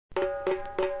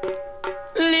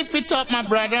Lift it up, my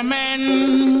brother,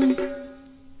 man.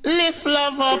 Lift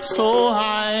love up so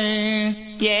high,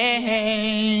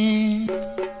 yeah.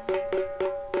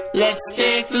 Let's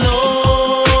take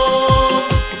love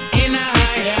in a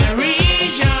higher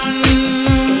region.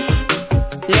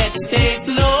 Let's take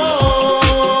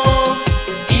love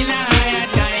in a higher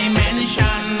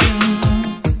dimension.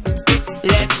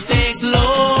 Let's take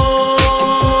love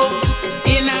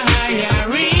in a higher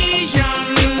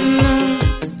region.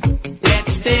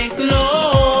 Let's take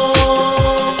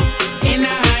love in a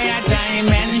higher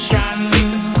dimension.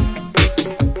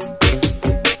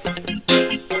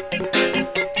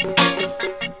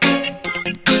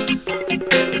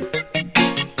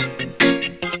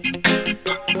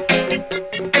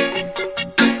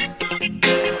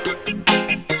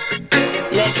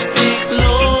 Let's take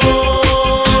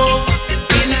love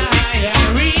in a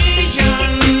higher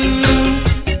region.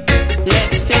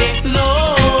 Let's take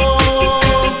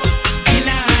love in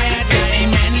a higher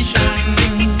dimension.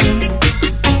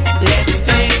 Let's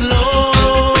take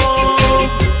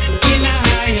love in a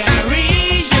higher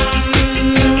region.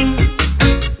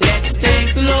 Let's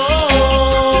take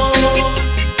love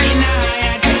in a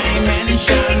higher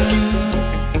dimension.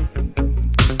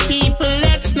 People,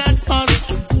 let's not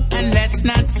fuss and let's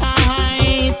not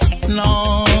fight,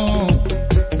 no.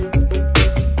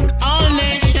 All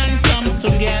nations come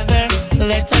together,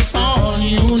 let us all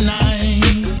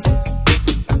unite.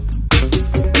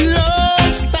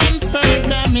 Love stand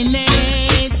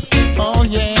predominate, oh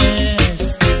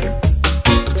yes.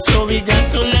 So we got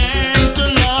to learn to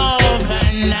love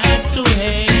and not to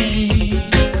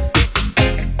hate.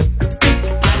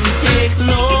 And take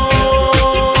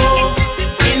love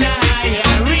in a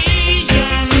higher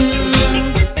region.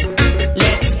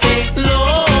 Let's take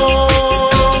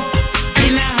love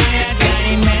in a higher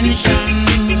dimension.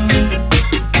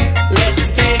 Let's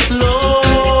take love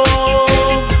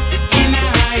in a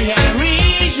higher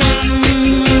region.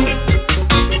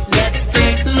 Let's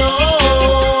take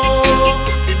love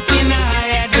in a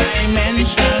higher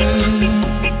dimension.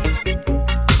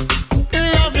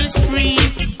 Love is free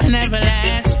and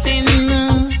everlasting,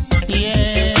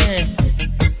 yeah.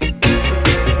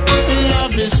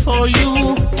 Love is for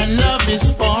you and love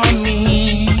is for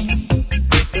me.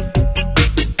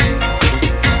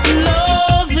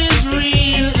 Love is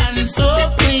real and so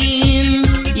clean,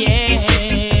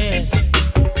 yes.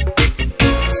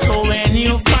 So when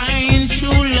you find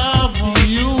true love,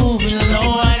 you will know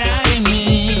what I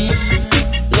mean.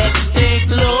 Let's take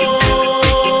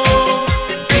love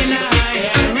in a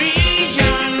higher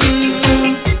region.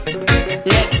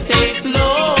 Let's take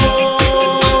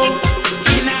love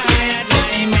in a higher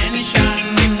dimension.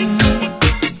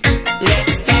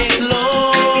 Let's take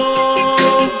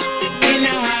love in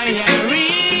a higher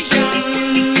region.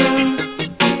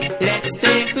 Let's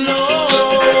take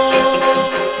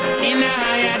love in a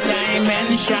higher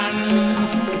dimension.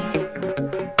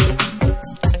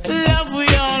 Love we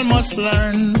all must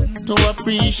learn to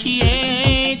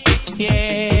appreciate,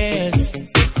 yes.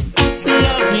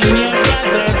 Loving your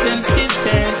brothers and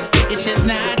sisters, it is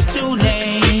not too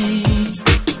late.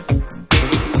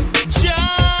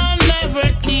 John never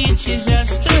teaches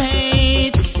us to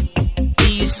hate.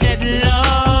 He said,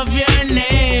 love your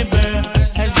neighbor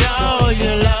as how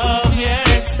you love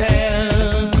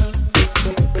yourself.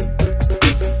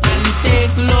 And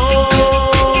take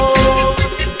love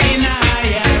in a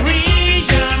higher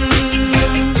region.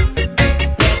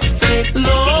 Let's take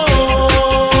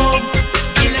love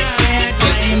in a higher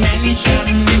dimension.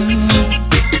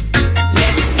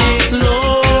 Let's take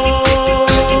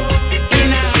love in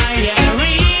a higher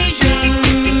region.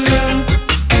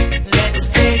 Let's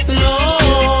take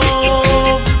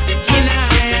love in a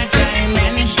higher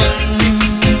dimension.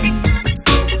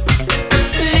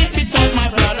 Lift it up, my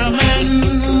brother, man.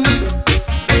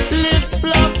 Lift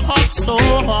love up so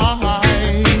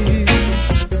high.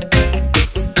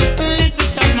 Lift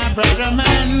it up, my brother,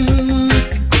 man.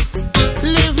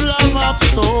 Lift love up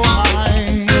so